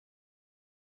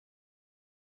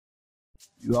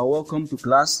You are welcome to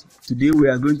class. Today we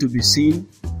are going to be seeing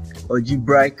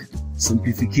algebraic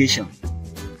simplification.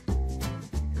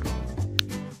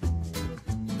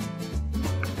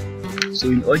 So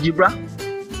in algebra,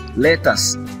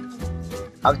 letters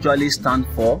actually stand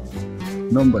for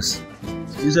numbers.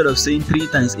 So instead of saying 3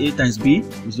 times A times B,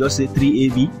 we just say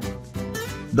 3AB.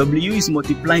 W is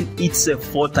multiplying itself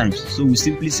 4 times, so we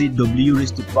simply say W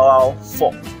raised to the power of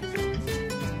 4.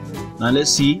 Now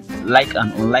let's see like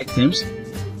and unlike terms.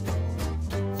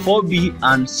 4b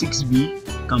and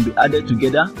 6b can be added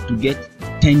together to get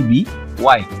 10b.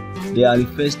 Why? They are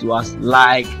referred to as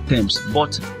like terms.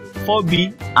 But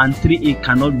 4b and 3a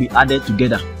cannot be added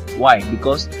together. Why?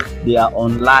 Because they are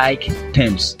unlike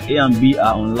terms. A and b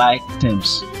are unlike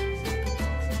terms.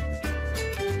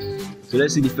 So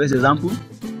let's see the first example.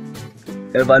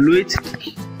 Evaluate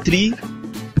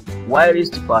 3y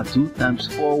raised to the power 2 times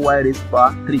 4y raised to the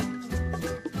power 3.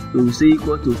 So we say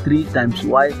equal to 3 times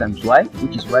y,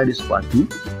 which is y raised to the power 2.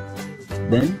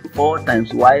 Then 4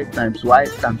 times y times y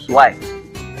times y,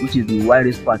 which is the y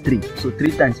raised to the power 3. So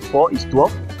 3 times 4 is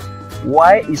 12.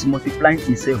 Y is multiplying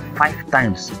itself 5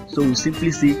 times. So we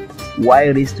simply say y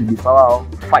raised to the power of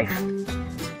 5.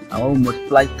 And when we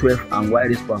multiply 12 and y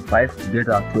raised to the power 5, we get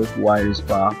our 12y raised to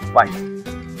the power 5.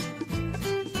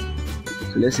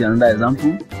 So let's see another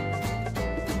example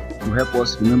to help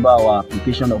us remember our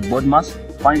application of board mass.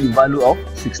 Find the value of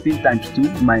 16 times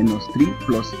 2 minus 3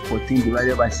 plus 14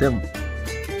 divided by 7.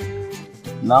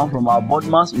 Now from our board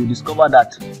mass, we discover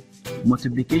that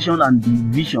multiplication and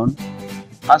division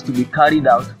has to be carried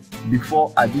out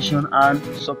before addition and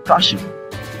subtraction.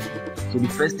 So the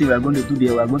first thing we are going to do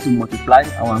there, we are going to multiply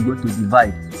and we are going to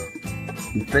divide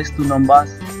the first two numbers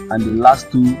and the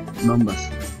last two numbers.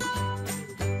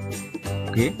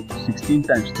 Okay, 16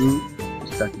 times 2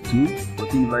 is 32,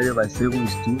 14 divided by 7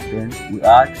 is 2, then we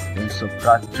add, then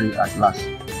subtract 3 at last,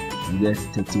 we get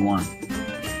 31.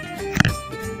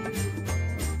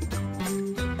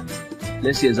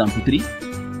 Let's see example 3.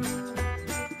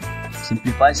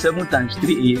 Simplify 7 times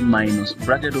 3a minus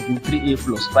bracket open 3a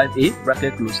plus 5a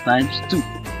bracket close times 2.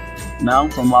 Now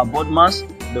from our board mass,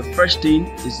 the first thing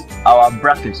is our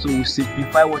bracket, so we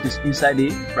simplify what is inside a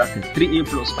bracket. 3a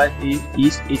plus 5a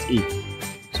is 8a.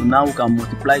 So now we can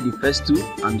multiply the first two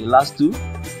and the last two,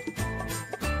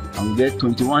 and we get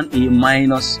 21a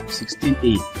minus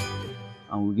 16a,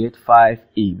 and we get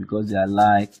 5a because they are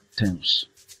like terms.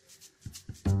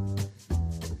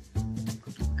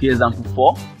 Okay, example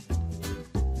 4.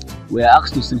 We are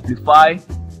asked to simplify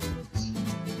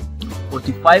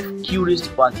 45q raised to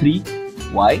the power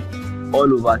 3y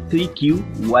all over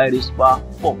 3q y raised to the power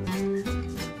 4.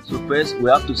 So first we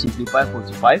have to simplify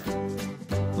 45.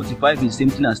 45 is same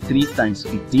thing as 3 times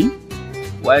 15.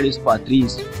 Y raised to the power 3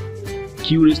 is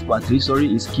q raised to the power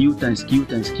 3, is q times q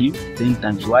times q, 10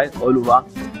 times y all over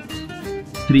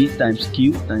 3 times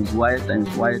q times y times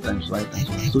y times y times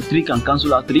y. So 3 can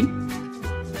cancel out 3,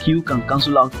 q can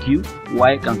cancel out q,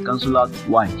 y can cancel out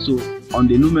y. So on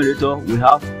the numerator we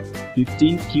have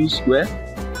 15q squared,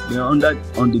 then on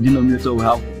the denominator we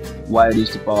have y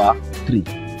raised to the power 3.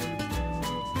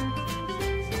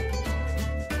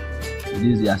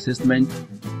 This is the assessment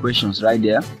questions right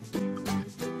there.